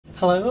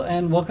Hello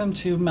and welcome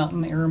to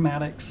Mountain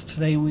Aromatics.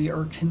 Today we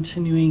are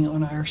continuing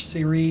on our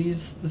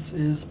series. This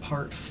is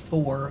part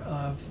 4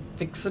 of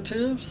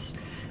Fixatives,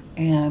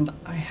 and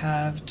I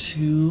have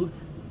two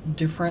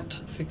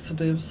different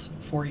fixatives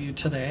for you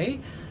today.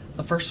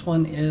 The first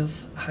one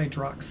is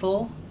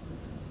Hydroxyl,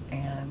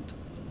 and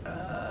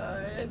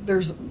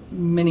there's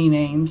many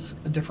names.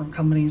 Different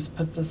companies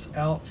put this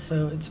out,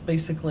 so it's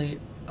basically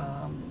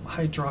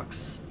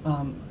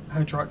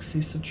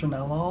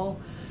hydroxycitronellol.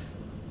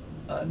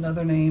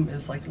 Another name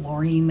is like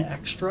Laurine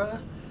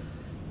Extra,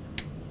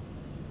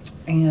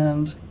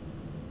 and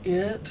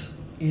it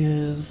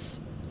is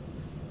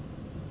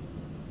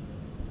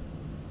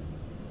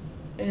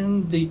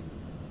in the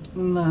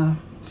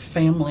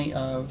family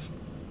of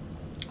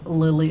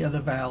Lily of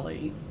the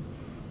Valley.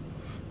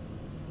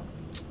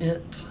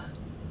 It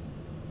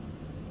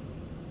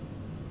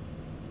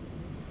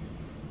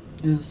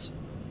is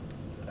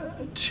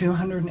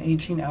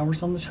 218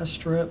 hours on the test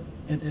strip.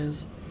 It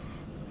is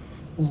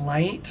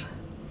light.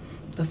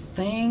 The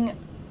thing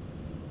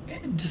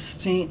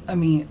distinct, I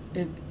mean,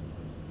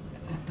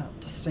 not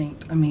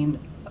distinct, I mean,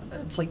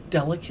 it's like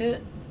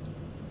delicate.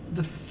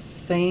 The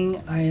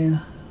thing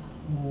I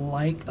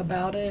like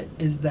about it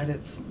is that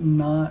it's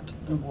not,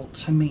 well,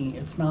 to me,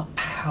 it's not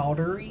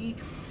powdery.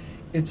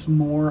 It's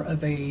more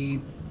of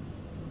a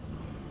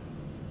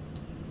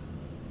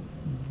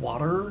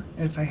water.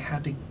 If I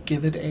had to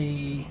give it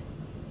a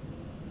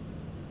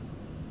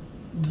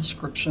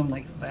description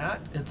like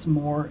that, it's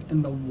more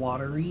in the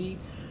watery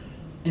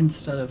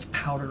instead of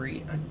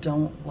powdery. I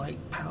don't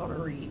like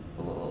powdery.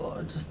 Oh,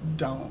 I just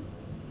don't.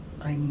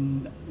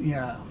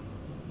 Yeah.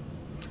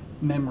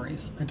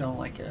 Memories. I don't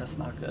like it. It's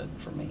not good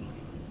for me.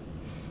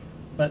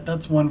 But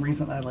that's one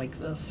reason I like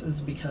this, is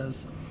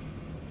because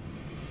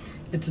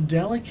it's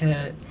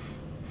delicate.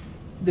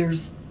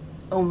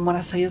 When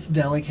I say it's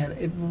delicate,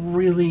 it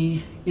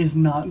really is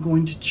not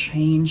going to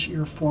change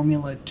your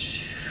formula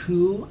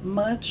too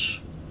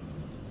much,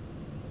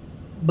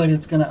 but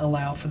it's going to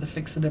allow for the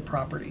fixative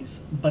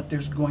properties. But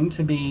there's going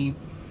to be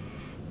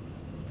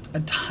a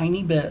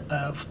tiny bit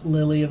of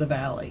Lily of the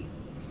Valley.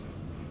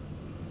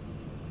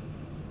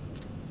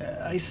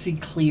 I see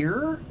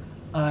clear.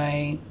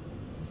 There's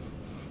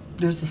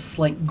a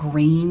slight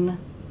green.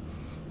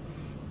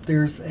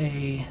 There's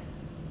a,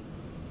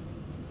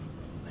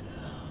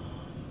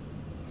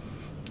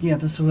 yeah,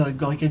 this is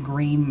like a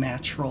green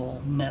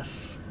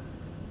naturalness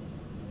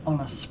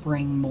on a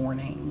spring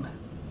morning,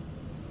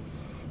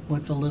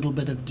 with a little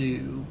bit of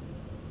dew.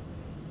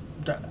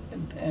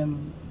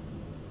 And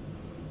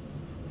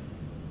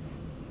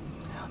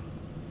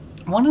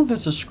one of the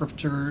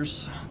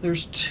descriptors,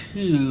 there's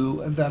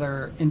two that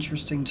are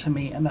interesting to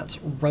me, and that's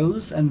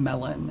rose and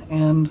melon.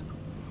 And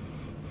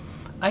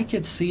I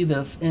could see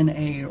this in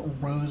a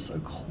rose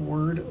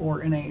accord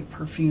or in a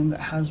perfume that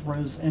has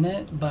rose in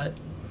it, but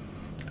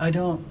I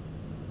don't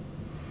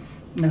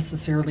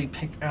necessarily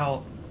pick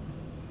out,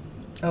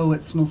 oh,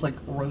 it smells like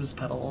rose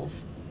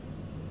petals.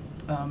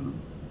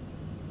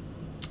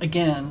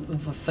 Again,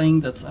 the thing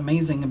that's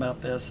amazing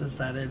about this is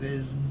that it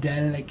is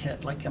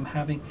delicate. Like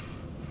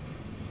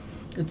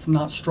it's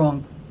not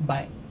strong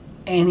by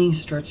any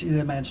stretch of the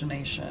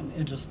imagination.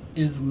 It just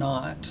is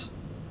not.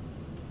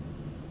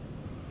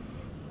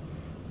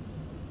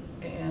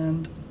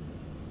 And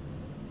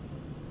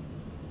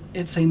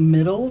it's a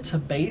middle to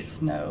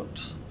base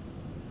note.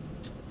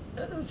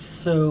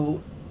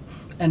 So,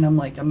 and I'm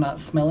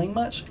not smelling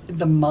much.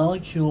 The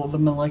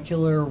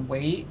molecular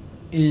weight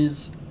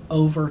is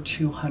over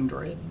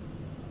 200.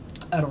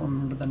 I don't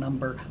remember the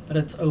number, but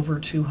it's over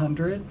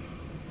 200.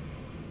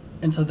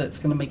 And so that's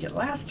going to make it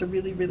last a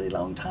really, really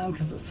long time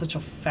because it's such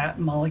a fat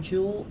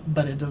molecule,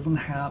 but it doesn't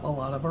have a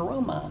lot of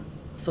aroma.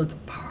 So it's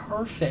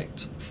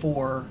perfect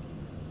for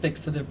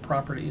fixative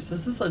properties.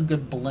 This is a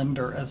good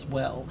blender as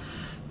well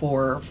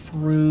for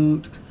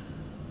fruit,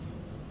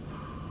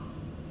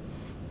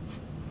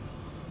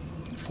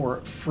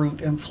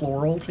 and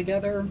floral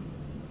together,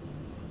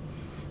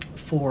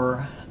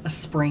 for a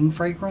spring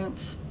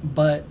fragrance,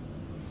 but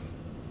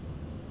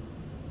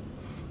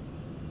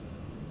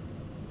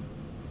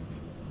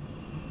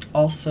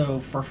also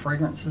for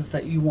fragrances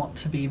that you want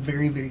to be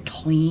very, very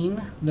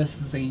clean.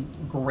 This is a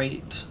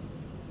great,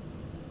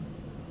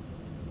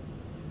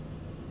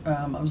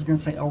 I was going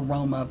to say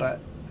aroma, but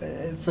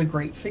it's a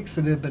great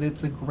fixative, but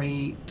it's a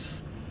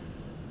great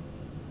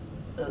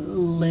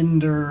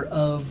lender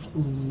of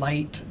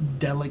light,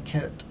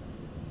 delicate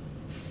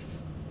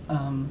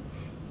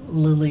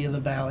Lily of the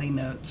Valley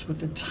notes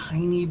with a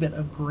tiny bit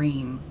of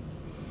green.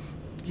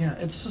 Yeah,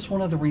 it's just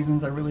one of the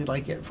reasons I really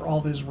like it, for all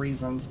those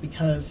reasons,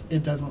 because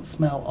it doesn't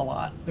smell a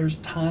lot. There's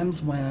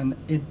times when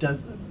it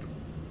does,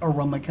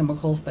 aroma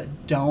chemicals that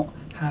do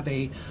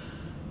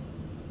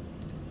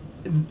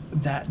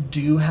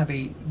have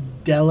a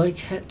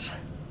delicate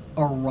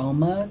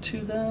aroma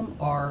to them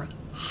are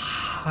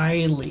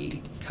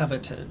highly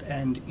coveted,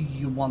 and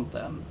you want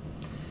them.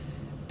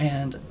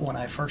 And when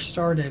I first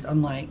started,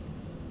 I'm like,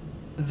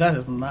 that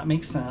does not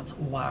make sense.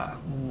 Why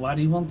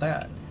do you want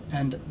that?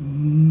 And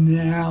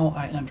now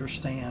I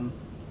understand,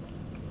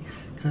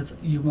 because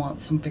you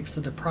want some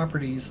fixative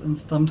properties, and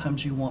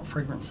sometimes you want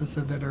fragrances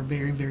that are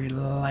very, very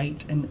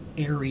light and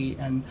airy,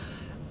 and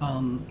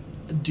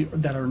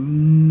that are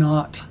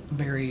not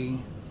very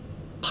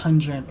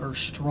pungent or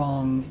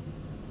strong,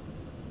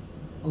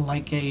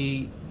 like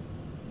a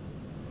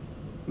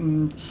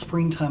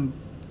springtime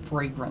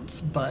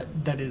fragrance,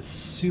 but that is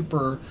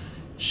super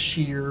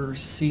sheer,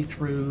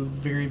 see-through,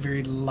 very,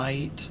 very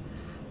light,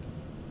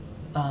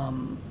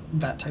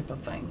 that type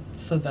of thing.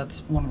 So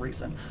that's one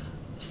reason.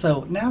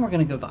 So now we're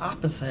going to go the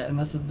opposite, and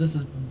this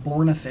is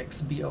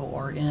Bornafix,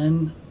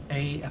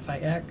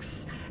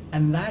 Bornafix,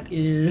 and that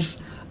is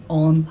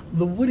on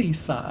the woody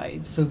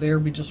side. So there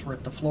we just were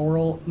at the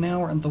floral. Now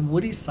we're on the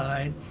woody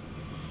side,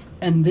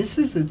 and this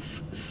is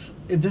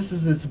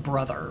its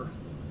brother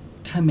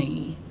to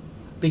me,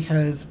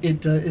 because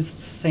it's the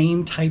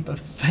same type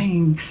of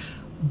thing,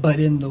 but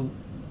in the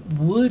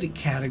wood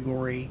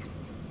category.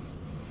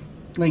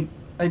 Like,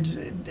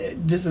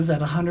 this is at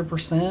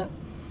 100%,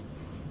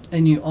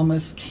 and you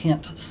almost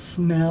can't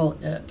smell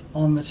it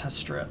on the test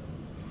strip.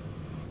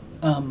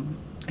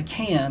 I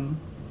can,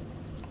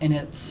 and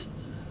it's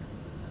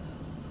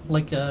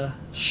like a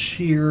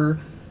sheer,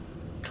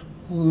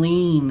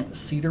 clean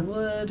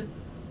cedarwood.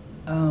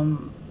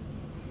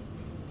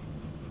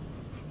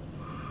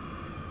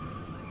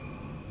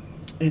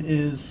 It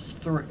is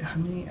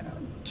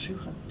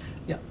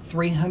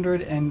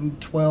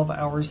 312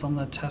 hours on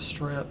the test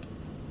strip.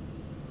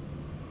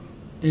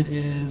 It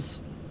is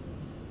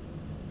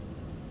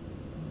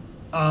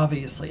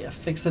obviously a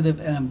fixative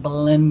and a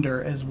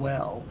blender as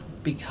well,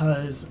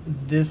 because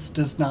this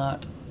does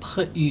not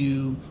put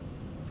you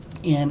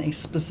in a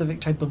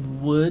specific type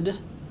of wood.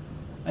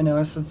 I know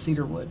I said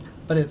cedar wood,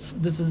 but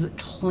this is a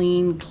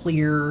clean,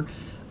 clear,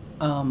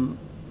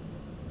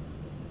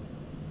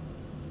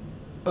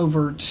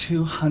 over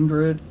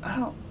 200.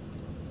 I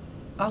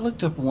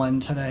looked up one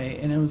today,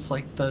 and it was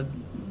like the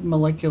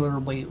molecular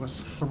weight was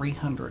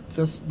 300.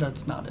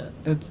 That's not it.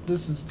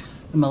 This is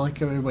the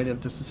molecular weight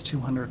of this is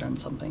 200 and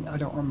something. I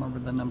don't remember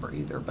the number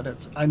either,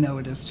 but I know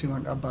it is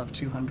 200, above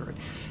 200.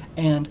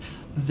 And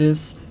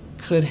this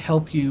could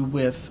help you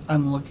with,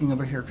 I'm looking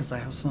over here because I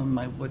have some of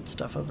my wood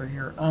stuff over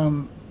here.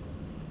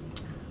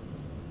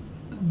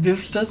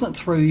 This doesn't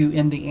throw you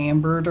in the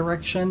amber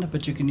direction,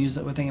 but you can use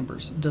it with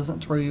ambers. It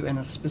doesn't throw you in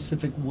a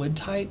specific wood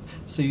type,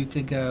 so you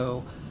could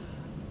go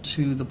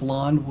to the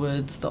blonde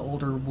woods, the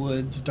older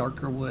woods,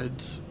 darker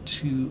woods,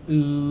 to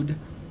oud,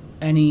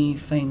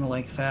 anything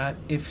like that.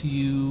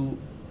 Even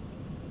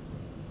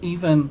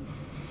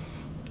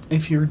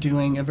if you're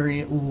doing a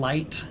very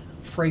light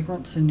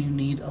fragrance and you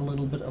need a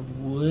little bit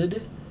of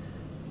wood,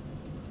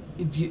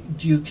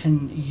 you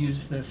can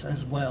use this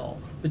as well.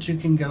 But you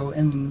can go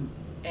in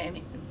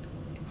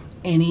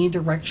any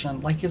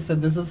direction. Like I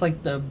said, this is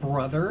like the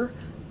brother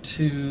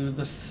to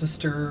the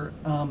sister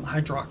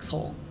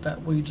Hydroxyl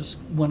that we just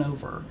went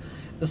over.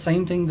 The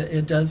same thing that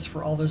it does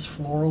for all those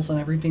florals and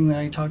everything that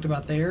I talked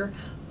about there,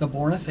 the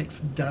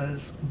Bornafix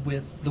does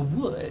with the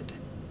wood.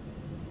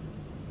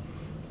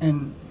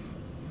 And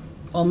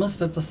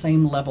almost at the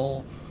same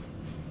level,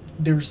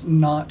 there's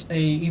not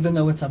even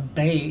though it's a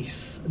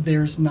base,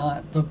 there's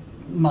not the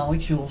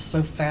molecules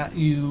so fat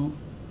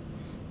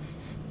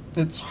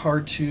it's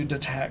hard to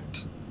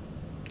detect.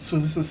 So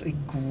this is a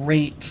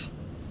great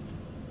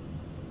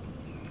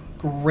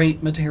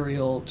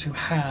material to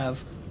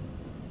have.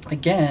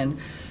 Again,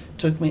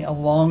 took me a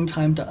long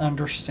time to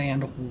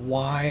understand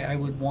why I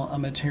would want a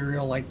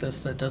material like this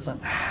that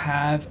doesn't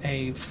have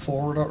a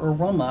forward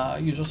aroma.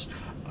 You just,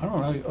 I don't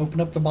know, you open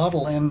up the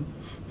bottle and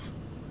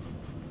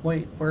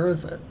wait, where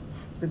is it?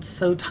 It's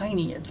so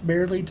tiny, it's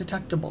barely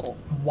detectable.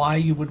 Why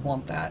you would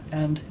want that.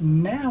 And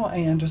now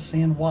I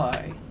understand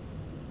why.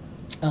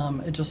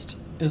 It just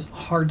is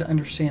hard to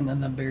understand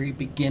in the very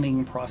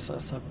beginning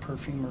process of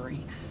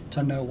perfumery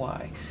to know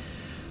why.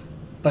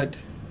 But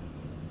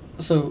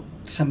so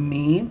to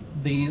me,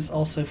 these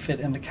also fit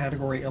in the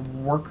category of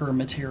worker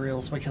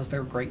materials because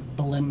they're great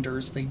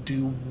blenders. They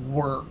do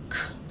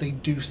work. They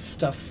do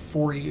stuff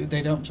for you.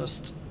 They don't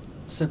just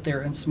sit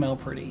there and smell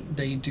pretty.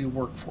 They do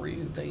work for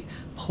you. They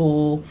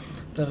pull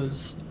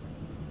those,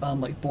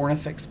 like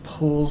Bornafix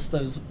pulls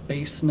those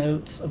base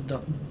notes of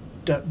the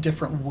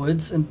different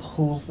woods and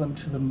pulls them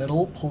to the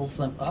middle, pulls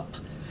them up,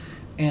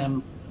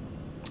 and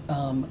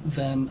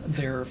then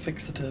they're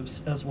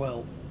fixatives as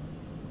well.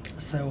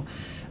 So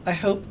I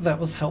hope that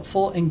was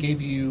helpful and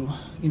gave you,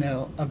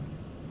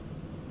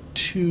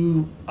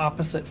 two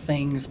opposite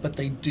things, but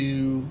they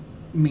do,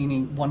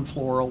 meaning one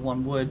floral,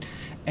 one wood,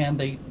 and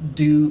they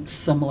do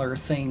similar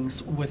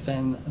things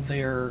within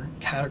their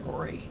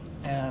category.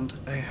 And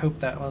I hope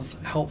that was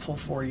helpful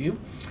for you.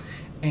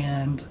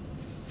 And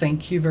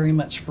thank you very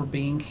much for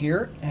being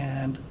here,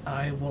 and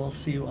I will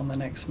see you on the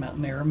next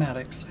Mountain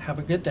Aromatics. Have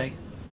a good day.